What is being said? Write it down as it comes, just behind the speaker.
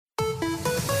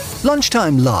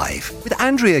Lunchtime Live with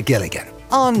Andrea Gilligan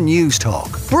on News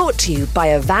Talk. Brought to you by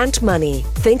Avant Money.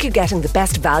 Think you're getting the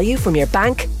best value from your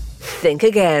bank? Think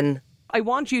again. I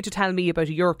want you to tell me about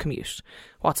your commute.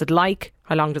 What's it like?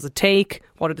 How long does it take?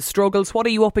 What are the struggles? What are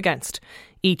you up against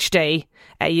each day?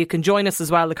 You can join us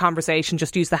as well, the conversation.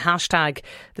 Just use the hashtag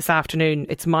this afternoon.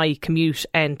 It's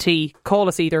MyCommuteNT. Call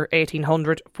us either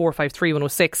 1800 453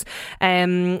 106.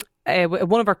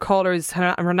 One of our callers,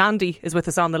 Hernandi, is with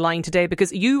us on the line today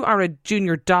because you are a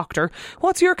junior doctor.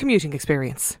 What's your commuting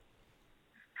experience?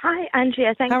 Hi,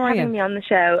 Andrea. Thanks for having me on the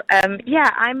show.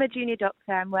 I'm a junior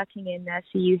doctor. I'm working in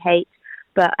CUH,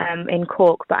 but in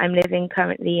Cork, but I'm living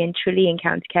currently in Tralee in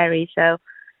County Kerry. So,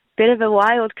 bit of a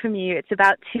wild commute. It's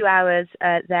about 2 hours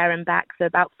there and back, so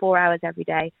about 4 hours every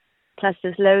day. Plus,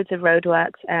 there's loads of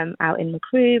roadworks out in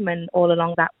Macroom and all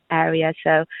along that area.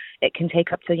 So it can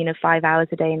take up to 5 hours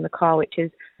a day in the car, which is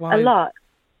a lot.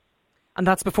 And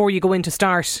that's before you go in to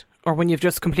start, or when you've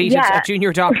just completed a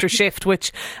junior doctor shift,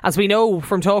 which, as we know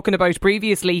from talking about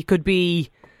previously, could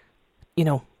be,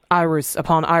 hours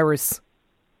upon hours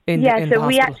in the hospital.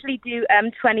 We actually do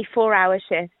 24-hour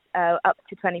shifts, up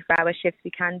to 24-hour shifts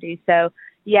we can do. So,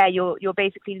 you're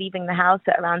basically leaving the house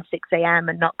at around 6 a.m.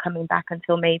 and not coming back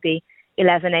until maybe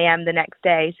 11 a.m. the next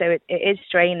day. So it is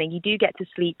straining. You do get to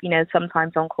sleep,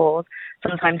 sometimes on calls,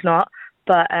 sometimes not.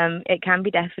 But it can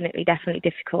be definitely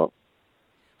difficult.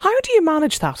 How do you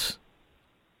manage that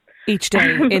each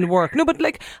day in work? No, but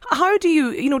how do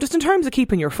you, just in terms of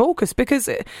keeping your focus? Because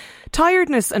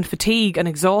tiredness and fatigue and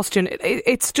exhaustion,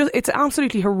 it's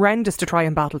absolutely horrendous to try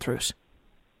and battle through it.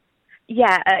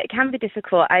 Yeah, it can be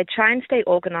difficult. I try and stay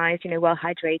organised, well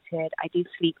hydrated. I do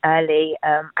sleep early.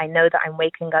 I know that I'm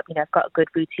waking up, I've got a good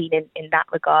routine in that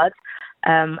regard.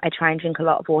 I try and drink a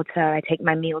lot of water. I take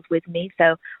my meals with me.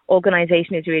 So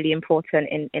organisation is really important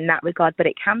in that regard, but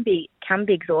it can be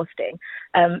exhausting.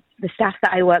 The staff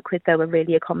that I work with, though, are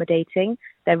really accommodating.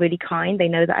 They're really kind. They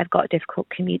know that I've got a difficult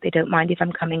commute. They don't mind if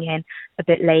I'm coming in a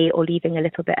bit late or leaving a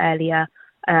little bit earlier.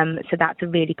 So that's a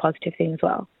really positive thing as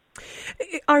well.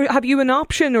 Have you an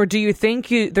option, or do you think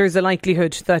there's a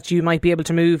likelihood that you might be able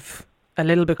to move a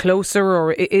little bit closer,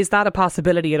 or is that a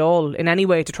possibility at all in any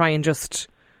way to try and just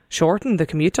shorten the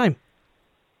commute time?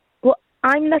 Well,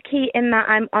 I'm lucky in that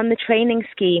I'm on the training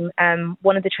scheme,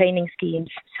 one of the training schemes.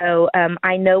 So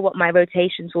I know what my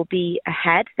rotations will be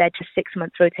ahead. They're just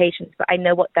 6-month rotations, but I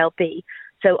know what they'll be.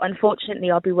 So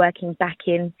unfortunately, I'll be working back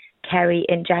in Kerry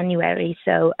in January.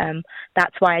 So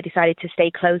that's why I decided to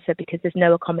stay closer, because there's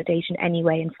no accommodation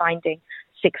anyway, and finding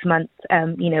 6 months,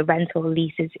 rental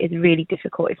lease is really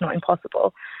difficult, if not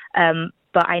impossible.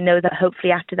 But I know that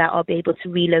hopefully after that I'll be able to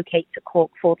relocate to Cork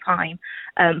full time.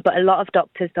 But a lot of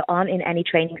doctors that aren't in any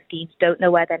training schemes don't know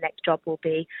where their next job will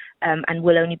be, and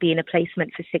will only be in a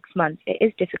placement for 6 months. It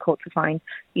is difficult to find,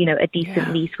 a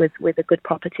decent lease with a good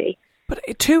property.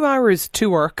 But 2 hours to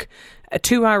work,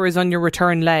 2 hours on your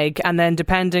return leg, and then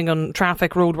depending on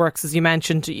traffic, roadworks, as you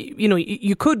mentioned,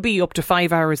 you could be up to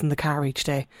 5 hours in the car each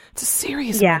day. It's a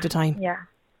serious amount of time.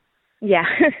 Yeah.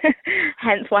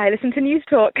 Hence why I listen to News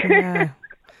Talk. Yeah.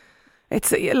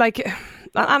 It's and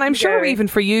I'm sure even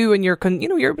for you, and you're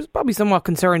probably somewhat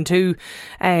concerned too,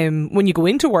 when you go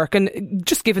into work, and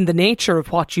just given the nature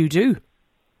of what you do.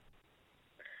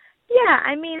 Yeah,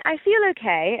 I mean, I feel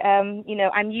okay.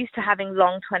 I'm used to having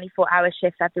long 24-hour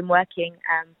shifts. I've been working,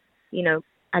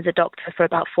 as a doctor for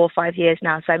about 4 or 5 years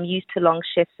now. So I'm used to long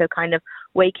shifts. So kind of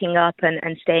waking up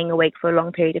and staying awake for a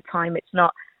long period of time, it's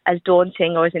not as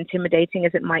daunting or as intimidating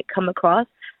as it might come across.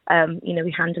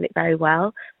 We handle it very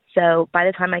well. So by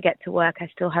the time I get to work, I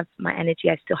still have my energy.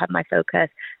 I still have my focus.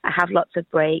 I have lots of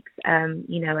breaks, and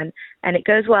it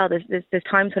goes well. There's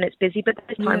times when it's busy, but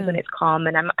there's times when it's calm,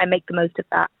 and I make the most of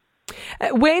that.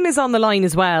 Wayne is on the line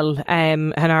as well,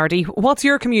 Hernandi. What's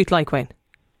your commute like, Wayne?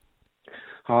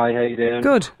 Hi, how you doing?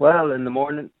 Good. Well, in the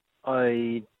morning,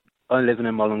 I'm living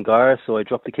in Mullingar, so I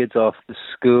drop the kids off to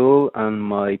school, and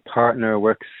my partner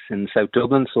works in South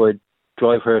Dublin, so I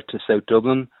drive her to South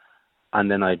Dublin, and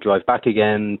then I drive back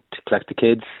again to collect the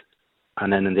kids,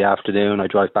 and then in the afternoon I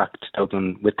drive back to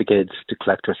Dublin with the kids to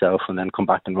collect herself, and then come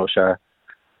back in rush hour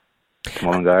to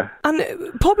Mullingar.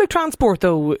 And public transport,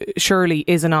 though, surely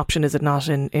is an option, is it not,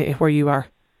 in where you are?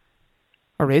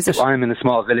 Or is it? I'm in a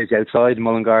small village outside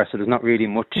Mullingar, so there's not really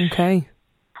much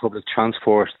public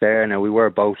transport there. Now, we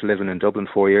were both living in Dublin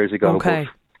 4 years ago, but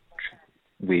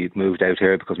we moved out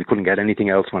here because we couldn't get anything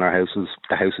else when the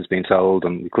house was being sold,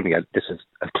 and we couldn't get this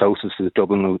as closest to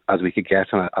Dublin as we could get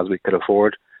and as we could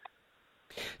afford.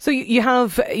 So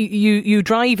you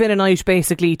drive in and out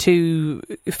basically to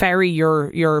ferry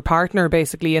your partner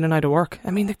basically in and out of work.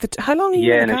 I mean, how long are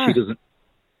you in the car? She doesn't.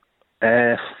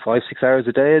 5-6 hours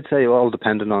a day, I'd say, all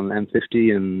depending on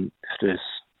M50. And if there's,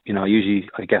 usually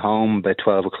I get home about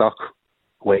 12 o'clock,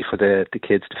 wait for the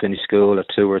kids to finish school at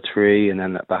 2 or 3, and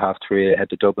then about 3:30 I head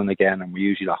to Dublin again, and we're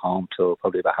usually not home till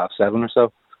probably about 7:30 or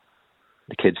so.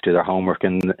 The kids do their homework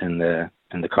in the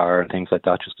car and things like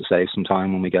that, just to save some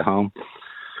time when we get home.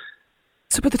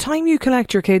 So by the time you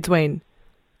collect your kids, Wayne,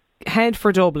 head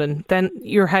for Dublin, then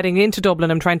you're heading into Dublin.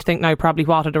 I'm trying to think now, probably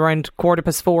at around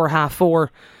 4:15, 4:30.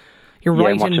 You're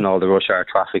right. I'm watching all the rush hour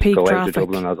traffic go out to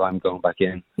Dublin as I'm going back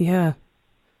in. Yeah.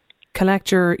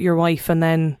 Collect your wife and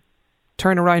then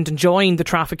turn around and join the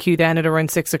traffic queue then at around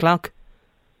 6 o'clock.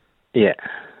 Yeah.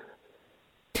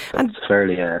 And it's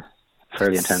fairly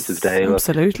intensive day.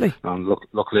 Absolutely.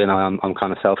 Luckily, I'm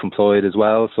kind of self-employed as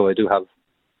well, so I do have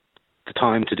the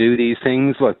time to do these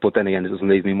things. But then again, it doesn't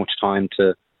leave me much time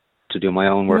to do my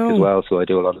own work as well. So I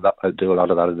do a lot of that. I do a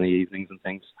lot of that in the evenings and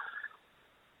things.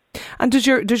 And does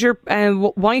your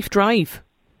wife drive?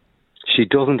 She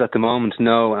doesn't at the moment,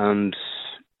 no. And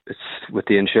it's with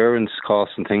the insurance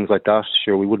costs and things like that.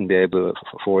 Sure, we wouldn't be able to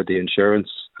afford the insurance,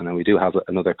 and then we do have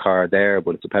another car there,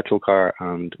 but it's a petrol car,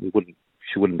 and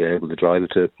she wouldn't be able to drive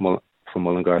it from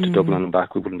Mullingar to Dublin and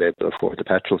back. We wouldn't be able to afford the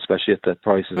petrol, especially at the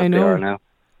prices that they are now.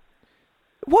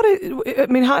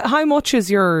 How much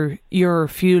is your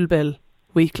fuel bill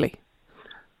weekly?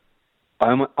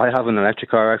 I have an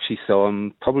electric car actually, so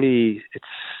I'm probably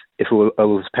if I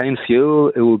was paying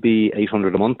fuel, it would be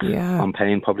 800 a month. Yeah. I'm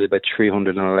paying probably about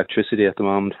 300 on electricity at the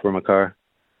moment for my car.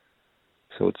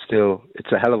 So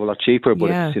it's a hell of a lot cheaper,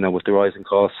 but it's, with the rising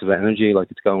costs of energy,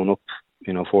 like it's going up,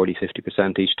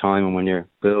 40-50% each time, and when your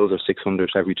bills are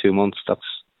 600 every 2 months,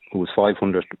 it was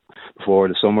 500 before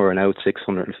the summer, and now it's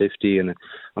 650, and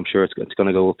I'm sure it's going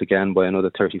to go up again by another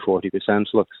 30-40%.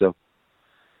 So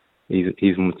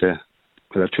even with the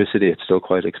electricity, it's still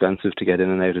quite expensive to get in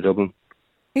and out of Dublin.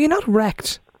 Are you not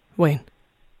wrecked, Wayne?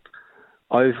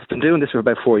 I've been doing this for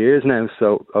about 4 years now.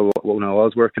 So when I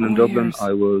was working in Dublin,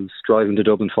 I was driving to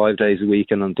Dublin 5 days a week,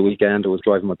 and on the weekend I was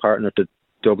driving my partner to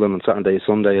Dublin on Saturday,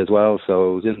 Sunday as well.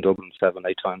 So I was in Dublin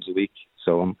 7-8 times a week.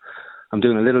 So I'm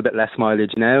doing a little bit less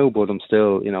mileage now, but I'm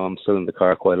still in the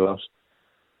car quite a lot.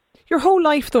 Your whole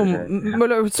life,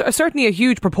 though, certainly a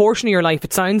huge proportion of your life,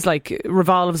 it sounds like,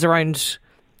 revolves around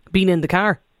being in the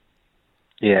car.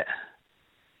 Yeah.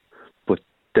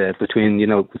 Between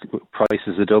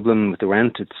prices of Dublin with the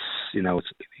rent,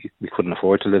 we couldn't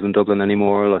afford to live in Dublin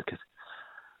anymore. My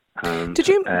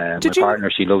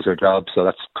partner, she loves her job, so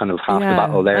that's kind of half the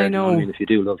battle there. I know. If you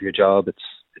do love your job, it's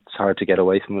hard to get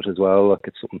away from it as well.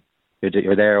 It's something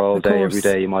you're there all day, every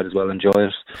day. You might as well enjoy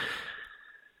it.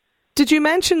 Did you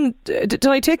mention? Did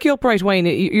I take you up right, Wayne?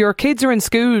 Your kids are in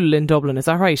school in Dublin, is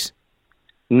that right?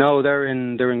 No, they're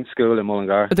in school in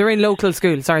Mullingar. They're in local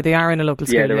school. Sorry, they are in a local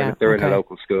school. Yeah, they're in a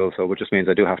local school, so it just means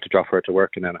I do have to drop her to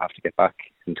work, and then I have to get back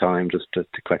in time just to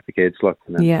collect the kids, and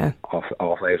then off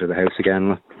out of the house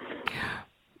again.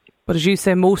 But as you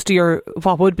say, most of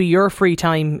what would be your free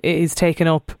time is taken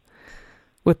up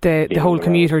with the whole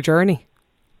commuter journey.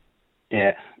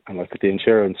 Yeah, and with the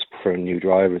insurance for new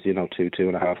drivers,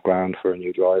 $2.5 grand for a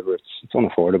new driver, it's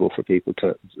unaffordable for people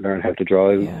to learn how to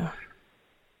drive. Yeah.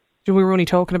 We were only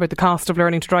talking about the cost of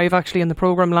learning to drive actually in the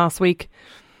programme last week.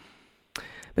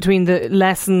 Between the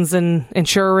lessons and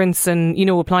insurance and,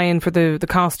 applying for the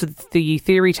cost of the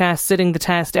theory test, sitting the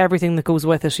test, everything that goes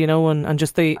with it, and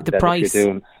just the price.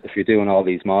 If you're doing all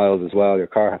these miles as well, your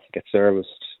car has to get serviced,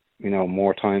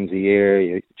 more times a year.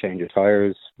 You change your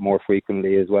tyres more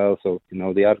frequently as well. So,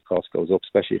 the added cost goes up,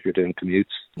 especially if you're doing commutes,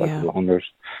 100,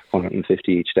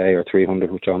 150 each day or 300,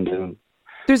 which I'm doing.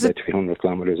 There's 300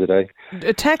 kilometres a day.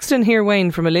 A text in here, Wayne,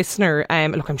 from a listener.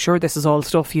 Look, I'm sure this is all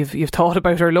stuff you've thought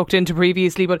about or looked into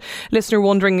previously, but listener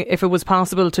wondering if it was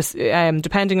possible to,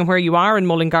 depending on where you are in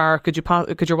Mullingar, could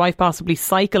your wife possibly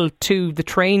cycle to the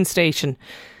train station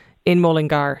in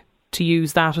Mullingar to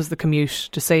use that as the commute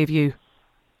to save you?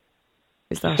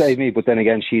 Save me, but then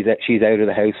again, she's out of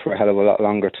the house for a hell of a lot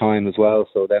longer time as well.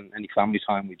 So then, any family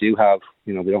time we do have,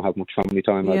 we don't have much family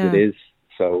time as it is.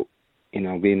 So.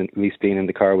 Being in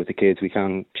the car with the kids, we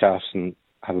can chat and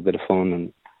have a bit of fun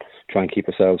and try and keep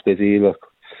ourselves busy. But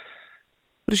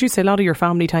as you say, a lot of your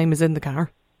family time is in the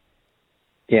car.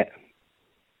 Yeah.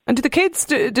 And do the kids?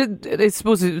 I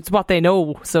suppose it's what they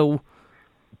know, so.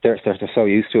 They're so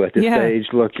used to it at this stage.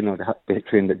 Look,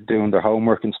 between doing their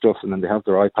homework and stuff, and then they have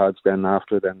their iPads. Then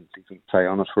they can play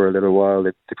on it for a little while.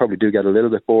 They probably do get a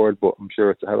little bit bored, but I'm sure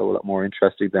it's a hell of a lot more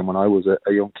interesting than when I was a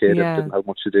young kid and didn't have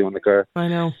much to do in the car. I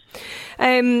know.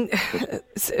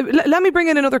 Let me bring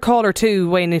in another caller too,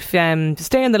 Wayne. If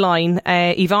stay on the line,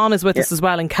 Yvonne is with us as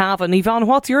well in Cavan. Yvonne,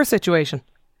 what's your situation?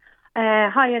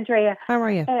 Hi, Andrea. How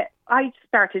are you? I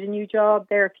started a new job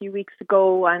there a few weeks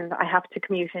ago, and I have to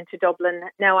commute into Dublin.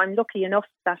 Now, I'm lucky enough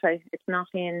that it's not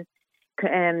in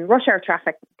rush hour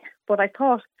traffic, but I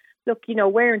thought, look,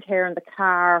 wear and tear on the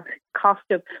car,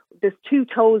 there's 2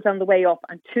 tolls on the way up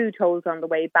and 2 tolls on the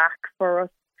way back for us.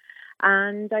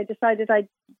 And I decided I'd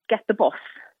get the bus.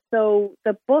 So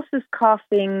the bus is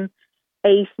costing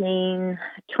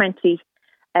 $18.20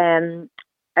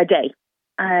 a day.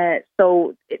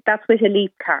 So that's with a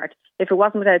Leap card. If it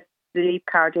wasn't without the Leap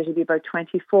card, it would be about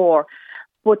 24.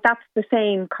 But that's the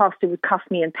same cost it would cost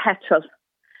me in petrol.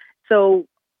 So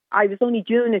I was only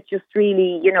doing it just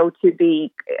really, to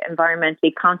be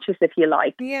environmentally conscious, if you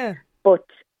like. Yeah. But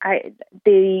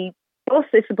the bus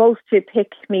is supposed to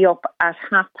pick me up at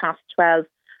 12:30,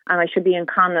 and I should be in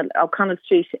O'Connell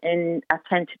Street at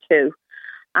 10:50.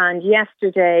 And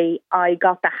yesterday I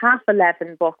got the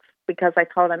 11:30 bus because I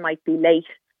thought I might be late,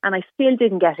 and I still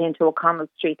didn't get into O'Connell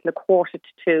Street till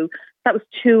 1:45. That was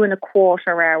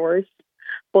 2.25 hours.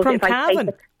 But from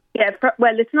Cavan?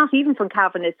 Well, it's not even from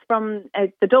Cavan. It's from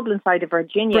the Dublin side of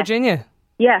Virginia. Virginia?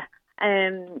 Yeah.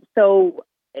 So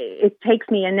it takes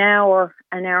me an hour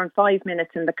and 5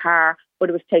 minutes in the car, but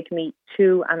it was taking me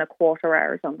 2.25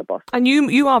 hours on the bus. And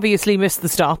you obviously missed the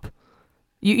stop.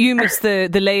 You missed the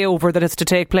layover that is to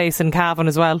take place in Cavan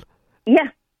as well. Yeah.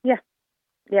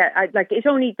 It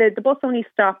only the bus only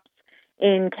stops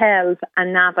in Kells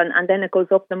and Navan, and then it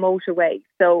goes up the motorway.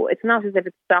 So it's not as if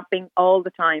it's stopping all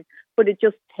the time, but it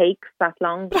just takes that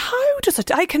long. But how does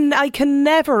it? I can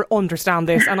never understand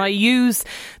this, and I use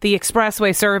the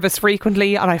expressway service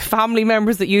frequently, and I have family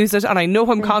members that use it, and I know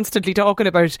I'm constantly talking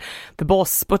about the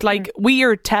bus, but we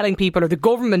are telling people, or the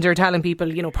government are telling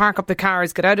people, park up the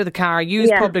cars, get out of the car,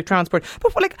 use public transport.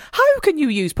 But how can you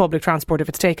use public transport if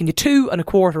it's taking you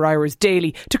 2.25 hours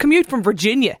daily to commute from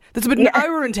Virginia? That's about an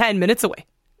hour and 10 minutes away.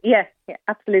 Yeah,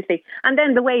 absolutely. And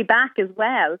then the way back as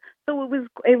well. So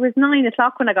it was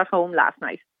 9:00 when I got home last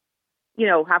night.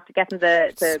 Have to get in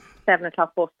the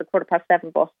 7:00 bus, the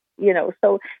 7:15 bus.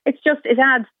 So it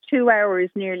adds 2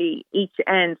 hours nearly each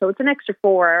end. So it's an extra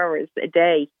 4 hours a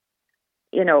day.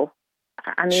 I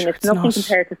mean, it's nothing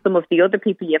compared to some of the other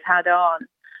people you've had on.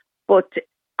 But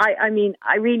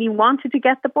I really wanted to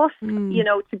get the bus,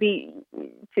 not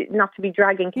to be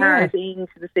dragging cars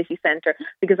into the city centre,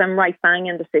 because I'm right bang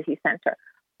in the city centre.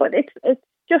 But it's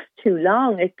just too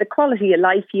long. It's the quality of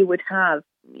life you would have,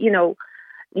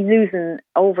 losing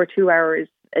over 2 hours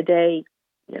a day,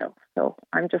 So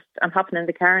I'm hopping in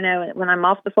the car now when I'm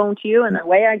off the phone to you, and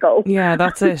away I go. Yeah,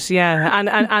 that's it. Yeah,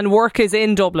 and work is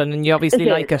in Dublin, and you obviously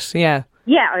like it. Yeah.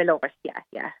 Yeah, I love it.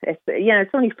 Yeah.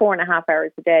 It's only 4.5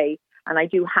 hours a day. And I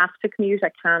do have to commute. I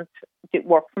can't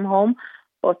work from home,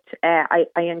 but I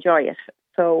enjoy it.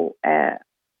 So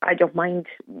I don't mind,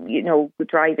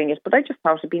 driving it. But I just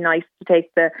thought it'd be nice to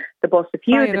take the bus a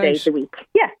few of the days a week.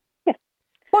 Yeah.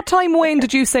 What time, Wayne,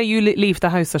 did you say you leave the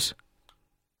house at?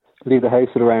 Leave the house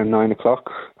at around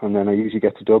 9:00, and then I usually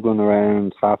get to Dublin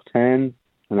around 10:30,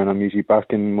 and then I'm usually back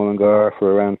in Mullingar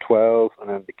for around 12, and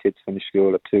then the kids finish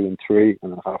school at 2 and 3,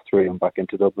 and then 3:30 I'm back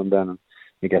into Dublin then, and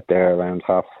we get there around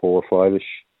 4:30,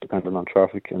 5ish, depending on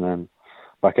traffic, and then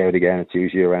back out again. It's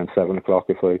usually around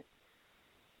 7:00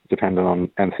 depending on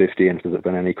M50 and if there's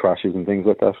been any crashes and things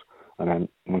like that. And then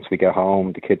once we get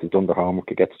home, the kids have done their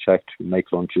homework, it gets checked, we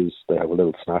make lunches, they have a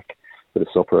little snack, bit of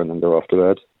supper, and then they're off to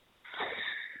bed.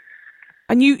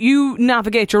 And you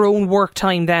navigate your own work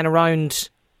time then around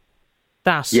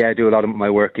that? Yeah, I do a lot of my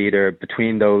work either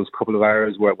between those couple of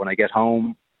hours where when I get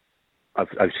home,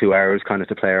 I've 2 hours kind of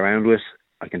to play around with.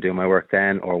 I can do my work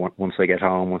then, or once I get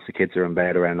home, once the kids are in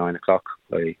bed around 9:00,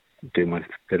 I do my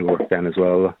bit of work then as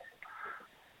well.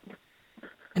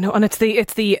 And it's the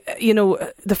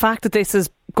fact that this is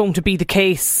going to be the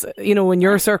case, in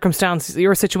your circumstances,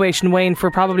 your situation, Wayne,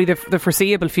 for probably the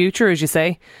foreseeable future, as you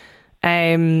say.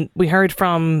 We heard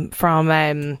from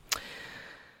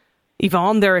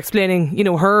Yvonne there explaining,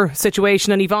 her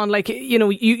situation, and Yvonne,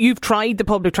 you've tried the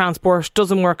public transport,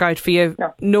 doesn't work out for you,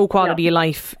 no quality of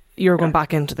life, you're going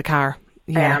back into the car.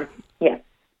 Yeah.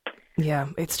 Yeah,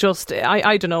 it's just,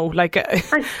 I don't know, and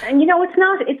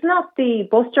it's not the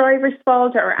bus driver's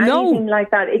fault or anything like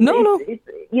that.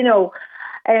 No.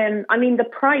 I mean, the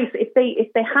price, if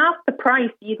they half the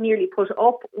price, you'd nearly put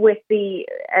up with the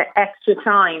extra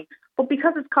time. But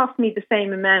because it's cost me the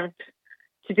same amount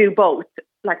to do both,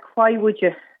 why would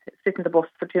you sit in the bus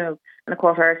for and a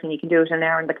quarter hour, and you can do it in an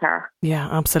hour in the car. Yeah,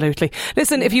 absolutely.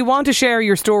 Listen, if you want to share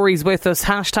your stories with us,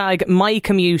 hashtag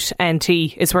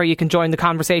MyCommuteNT is where you can join the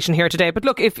conversation here today. But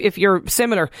look, if you're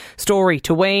similar story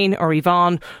to Wayne or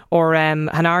Yvonne or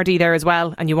Hanardi there as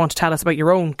well, and you want to tell us about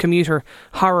your own commuter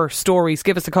horror stories,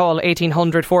 give us a call,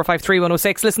 1800 453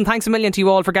 106. Listen, thanks a million to you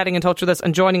all for getting in touch with us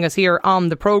and joining us here on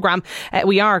the programme.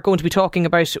 We are going to be talking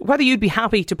about whether you'd be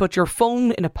happy to put your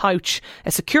phone in a pouch,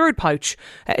 a secured pouch,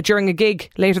 during a gig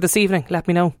later this evening. Let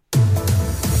me know.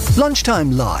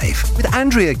 Lunchtime Live with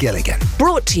Andrea Gilligan.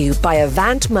 Brought to you by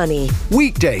Avant Money.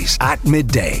 Weekdays at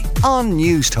midday on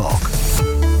News Talk.